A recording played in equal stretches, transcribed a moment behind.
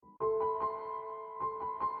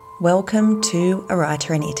Welcome to A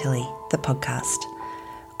Writer in Italy, the podcast.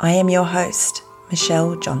 I am your host,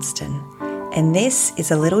 Michelle Johnston, and this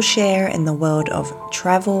is a little share in the world of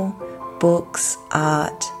travel, books,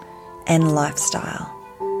 art, and lifestyle.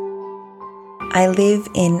 I live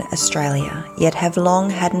in Australia, yet have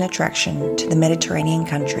long had an attraction to the Mediterranean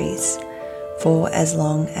countries for as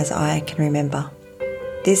long as I can remember.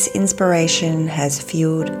 This inspiration has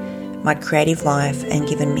fueled my creative life and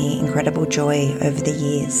given me incredible joy over the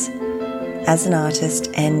years as an artist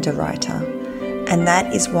and a writer. And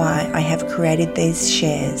that is why I have created these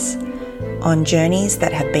shares on journeys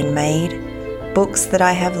that have been made, books that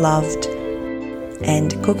I have loved,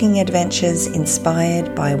 and cooking adventures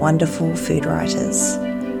inspired by wonderful food writers.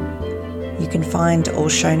 You can find all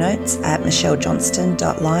show notes at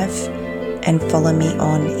michellejohnston.life and follow me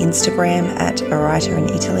on Instagram at A Writer in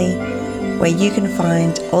Italy, where you can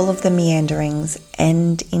find all of the meanderings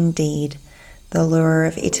and indeed the lure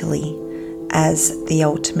of Italy as the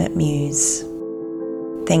ultimate muse.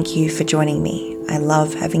 Thank you for joining me. I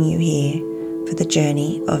love having you here for the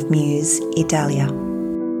journey of Muse Italia.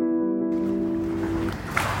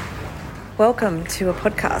 Welcome to a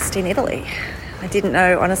podcast in Italy. I didn't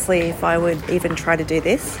know, honestly, if I would even try to do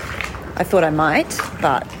this. I thought I might,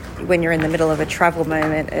 but when you're in the middle of a travel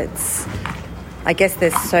moment, I guess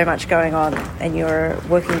there's so much going on and you're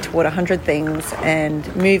working toward 100 things and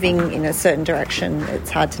moving in a certain direction. It's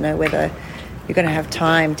hard to know whether you're going to have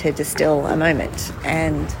time to distill a moment.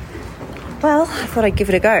 And, well, I thought I'd give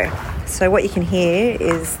it a go. So what you can hear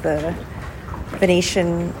is the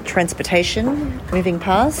Venetian transportation moving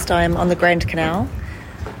past. I'm on the Grand Canal.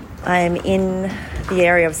 I'm in the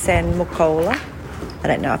area of San Mucola. I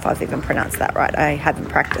don't know if I've even pronounced that right. I haven't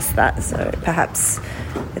practiced that, so perhaps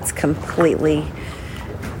it's completely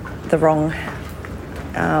the wrong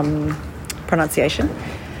pronunciation.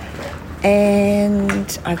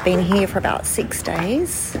 And I've been here for about 6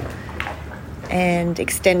 days and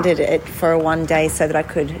extended it for one day so that I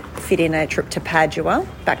could fit in a trip to Padua,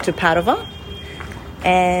 back to Padova.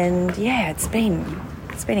 And yeah, it's been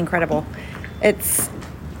incredible. It's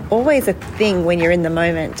always a thing when you're in the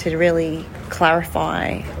moment to really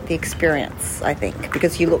clarify the experience, I think,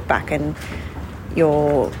 because you look back and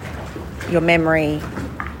your memory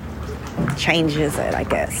changes it, I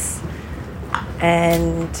guess.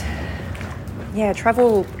 And yeah,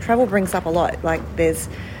 travel brings up a lot. Like there's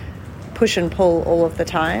push and pull all of the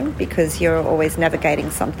time because you're always navigating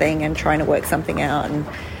something and trying to work something out and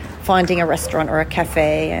finding a restaurant or a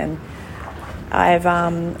cafe. And I've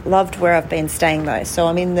loved where I've been staying though. So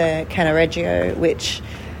I'm in the Canal, which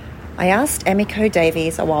I asked Emiko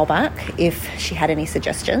Davies a while back if she had any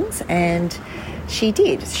suggestions, and she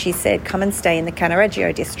did. She said, come and stay in the Canal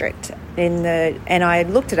district. And I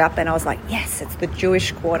looked it up and I was like, yes, it's the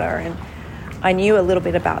Jewish quarter. And I knew a little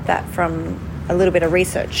bit about that from a little bit of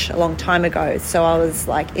research a long time ago. So I was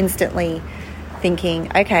like instantly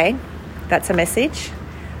thinking, okay, that's a message.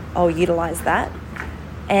 I'll utilise that.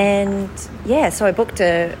 And yeah, so I booked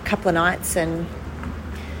a couple of nights and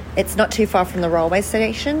it's not too far from the railway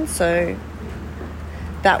station. So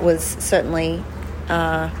that was certainly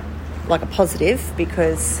like a positive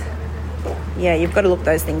because, yeah, you've got to look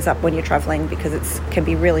those things up when you're travelling because it can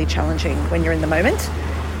be really challenging when you're in the moment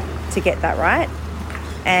to get that right.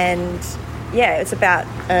 And yeah, it's about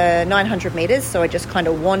 900 metres. So I just kind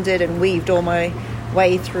of wandered and weaved all my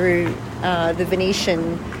way through the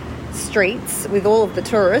Venetian streets with all of the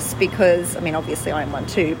tourists because, I mean, obviously I'm one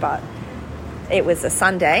too, but it was a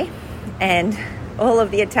Sunday and all of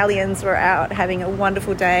the Italians were out having a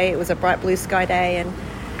wonderful day. It was a bright blue sky day and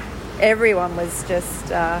everyone was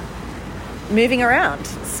just moving around.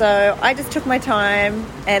 So I just took my time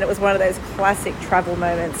and it was one of those classic travel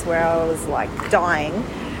moments where I was like dying.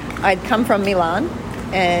 I'd come from Milan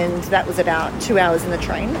and that was about 2 hours in the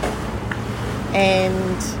train.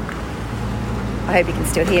 And I hope you can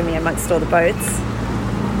still hear me amongst all the boats.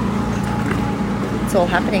 It's all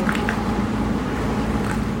happening.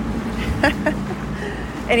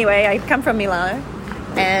 Anyway, I'd come from Milan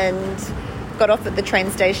and got off at the train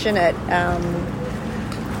station at,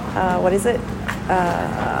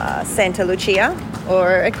 Santa Lucia,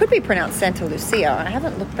 or it could be pronounced Santa Lucia. I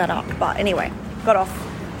haven't looked that up, but anyway, got off,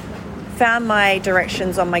 found my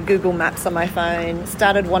directions on my Google Maps on my phone,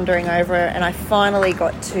 started wandering over it, and I finally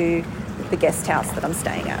got to the guest house that I'm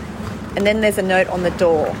staying at. And then there's a note on the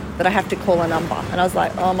door that I have to call a number. And I was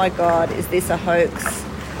like, oh my God, is this a hoax?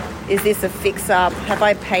 Is this a fix-up? Have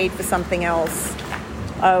I paid for something else?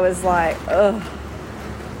 I was like, ugh.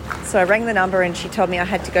 So I rang the number and she told me I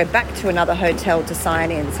had to go back to another hotel to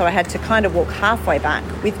sign in. So I had to kind of walk halfway back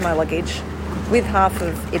with my luggage with half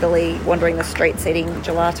of Italy, wandering the streets, eating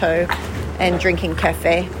gelato and drinking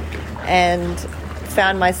cafe, and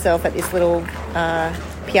found myself at this little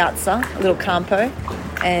piazza, a little campo,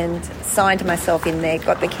 and signed myself in there,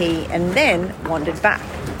 got the key, and then wandered back.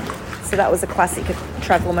 So that was a classic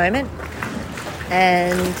travel moment.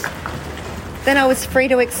 And then I was free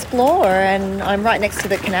to explore, and I'm right next to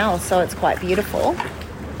the canal, so it's quite beautiful.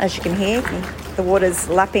 As you can hear, the water's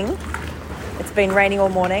lapping. It's been raining all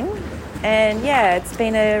morning. And yeah, it's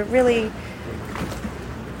been a really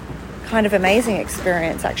kind of amazing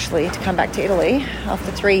experience, actually, to come back to Italy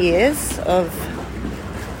after 3 years of,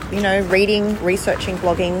 reading, researching,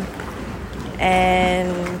 blogging,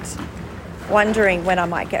 and wondering when I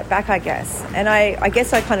might get back, I guess. And I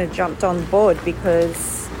guess I kind of jumped on board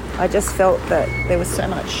because I just felt that there was so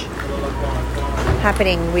much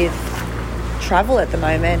happening with travel at the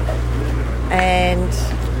moment. And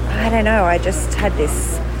I don't know, I just had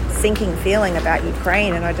this sinking feeling about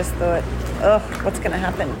Ukraine, and I just thought, what's going to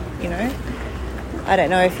happen, I don't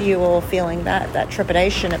know if you were all feeling that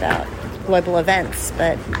trepidation about global events,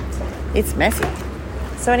 but it's messy.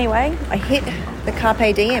 So anyway, I hit the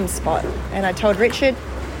Carpe Diem spot, and I told Richard,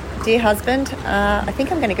 dear husband, I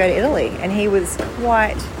think I'm going to go to Italy. And he was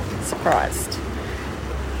quite surprised.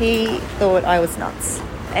 He thought I was nuts.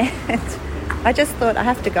 And I just thought, I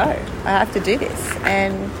have to go. I have to do this.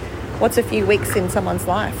 And what's a few weeks in someone's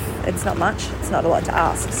life? It's not much. It's not a lot to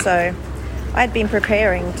ask. So I'd been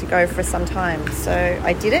preparing to go for some time. So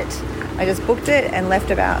I did it. I just booked it and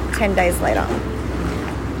left about 10 days later.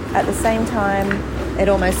 At the same time, it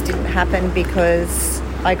almost didn't happen because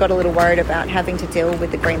I got a little worried about having to deal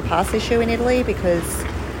with the Green Pass issue in Italy, because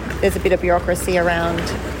there's a bit of bureaucracy around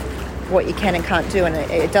what you can and can't do, and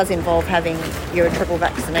it does involve having your triple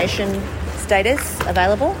vaccination status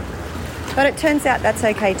available. But it turns out that's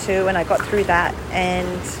okay too, and I got through that,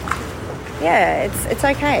 and yeah, it's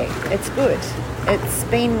okay. It's good. It's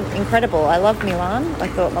been incredible. I love Milan. I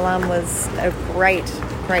thought Milan was a great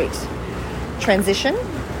transition.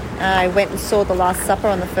 I went and saw The Last Supper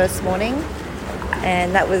on the first morning,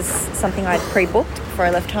 and that was something I'd pre-booked before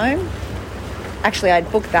I left home. Actually,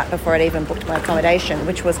 I'd booked that before I'd even booked my accommodation,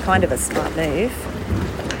 which was kind of a smart move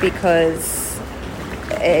because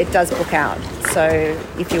it does book out. So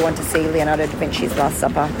if you want to see Leonardo da Vinci's Last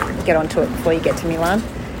Supper, get onto it before you get to Milan.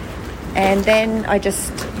 And then I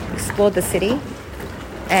just explored the city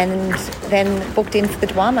and then booked in for the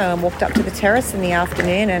Duomo and walked up to the terrace in the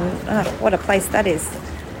afternoon, and what a place that is.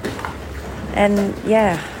 And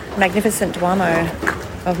yeah, magnificent Duomo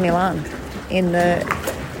of Milan in the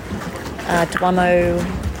Duomo,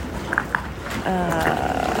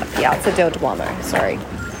 Piazza del Duomo, sorry.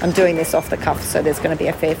 I'm doing this off the cuff, so there's going to be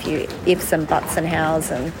a fair few ifs and buts and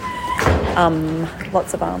hows and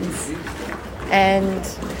lots of ums. And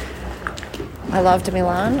I loved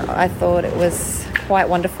Milan. I thought it was quite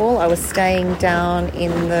wonderful. I was staying down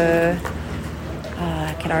in the,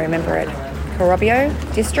 can I remember it, Corobio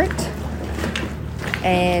district,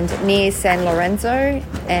 and near San Lorenzo,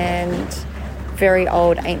 and very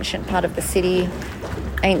old ancient part of the city,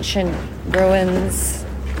 ancient ruins,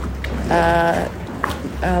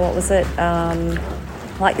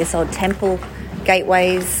 like this old temple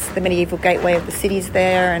gateways, the medieval gateway of the city's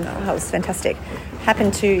there, and it was fantastic.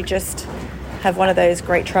 Happened to just have one of those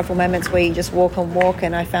great travel moments where you just walk and walk,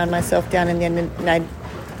 and I found myself down in the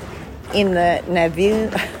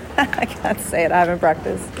Navigli, I can't say it, I haven't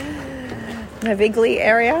practiced, Navigli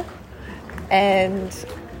area, and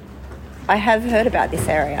I have heard about this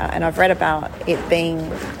area, and I've read about it being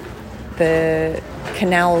the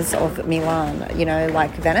canals of Milan,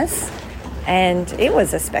 like Venice. And it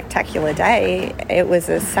was a spectacular day. It was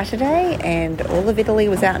a Saturday, and all of Italy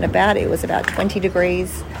was out and about. It was about 20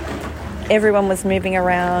 degrees. Everyone was moving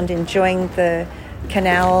around, enjoying the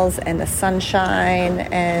canals and the sunshine.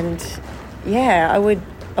 And yeah, I would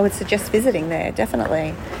suggest visiting there,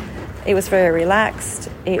 definitely. It was very relaxed.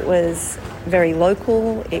 It was very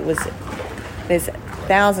local. There's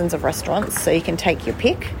thousands of restaurants, so you can take your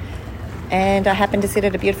pick. And I happened to sit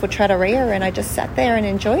at a beautiful trattoria, and I just sat there and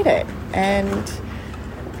enjoyed it. And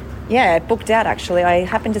yeah, it booked out actually. I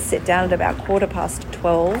happened to sit down at about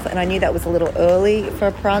 12:15, and I knew that was a little early for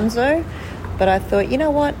a pranzo, but I thought, you know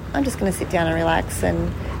what, I'm just going to sit down and relax.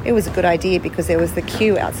 And it was a good idea because there was the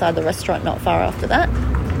queue outside the restaurant not far after that.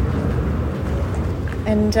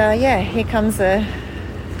 And here comes a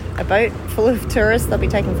boat full of tourists. They'll be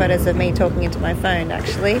taking photos of me talking into my phone,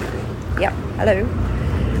 actually. Yep, hello.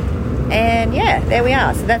 And yeah, there we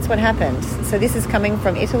are. So that's what happened. So this is coming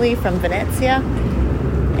from Italy, from Venezia,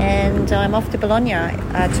 and I'm off to Bologna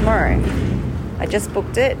tomorrow. I just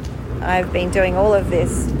booked it. I've been doing all of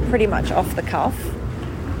this pretty much off the cuff,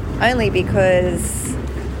 only because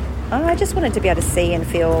I just wanted to be able to see and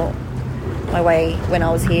feel my way when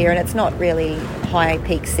I was here, and it's not really high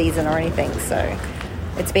peak season or anything, so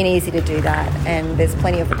it's been easy to do that, and there's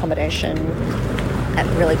plenty of accommodation at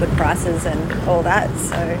really good prices and all that,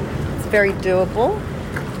 so it's very doable.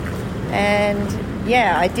 And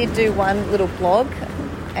yeah, I did do one little blog,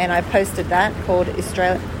 and I posted that called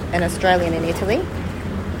An Australian in Italy,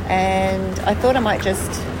 and I thought I might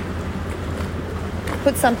just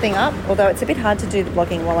put something up, although it's a bit hard to do the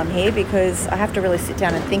blogging while I'm here because I have to really sit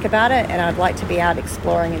down and think about it, and I'd like to be out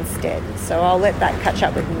exploring instead, so I'll let that catch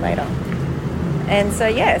up with me later. And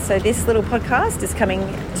so this little podcast is coming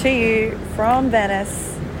to you from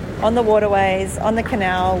Venice, on the waterways, on the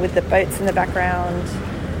canal, with the boats in the background,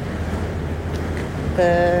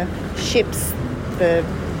 the ships,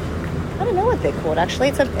 I don't know what they're called actually.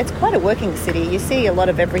 It's quite a working city. You see a lot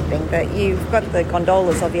of everything. That you've got the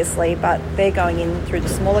gondolas obviously, but they're going in through the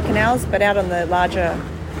smaller canals. But out on the larger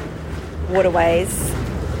waterways,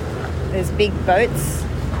 there's big boats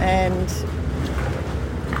and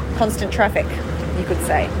constant traffic, you could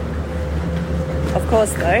say. Of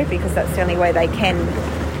course though, because that's the only way they can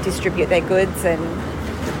distribute their goods and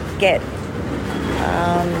get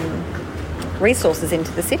resources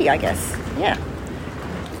into the city, I guess. Yeah.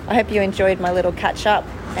 I hope you enjoyed my little catch up,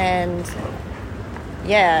 and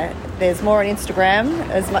yeah, there's more on Instagram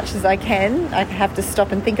as much as I can. I have to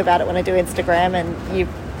stop and think about it when I do Instagram, and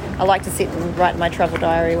I like to sit and write my travel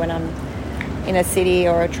diary when I'm in a city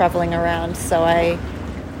or traveling around, so I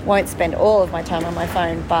won't spend all of my time on my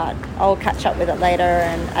phone, but I'll catch up with it later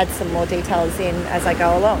and add some more details in as I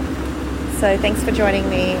go along. So thanks for joining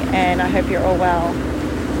me, and I hope you're all well.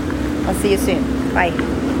 I'll see you soon.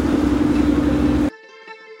 Bye.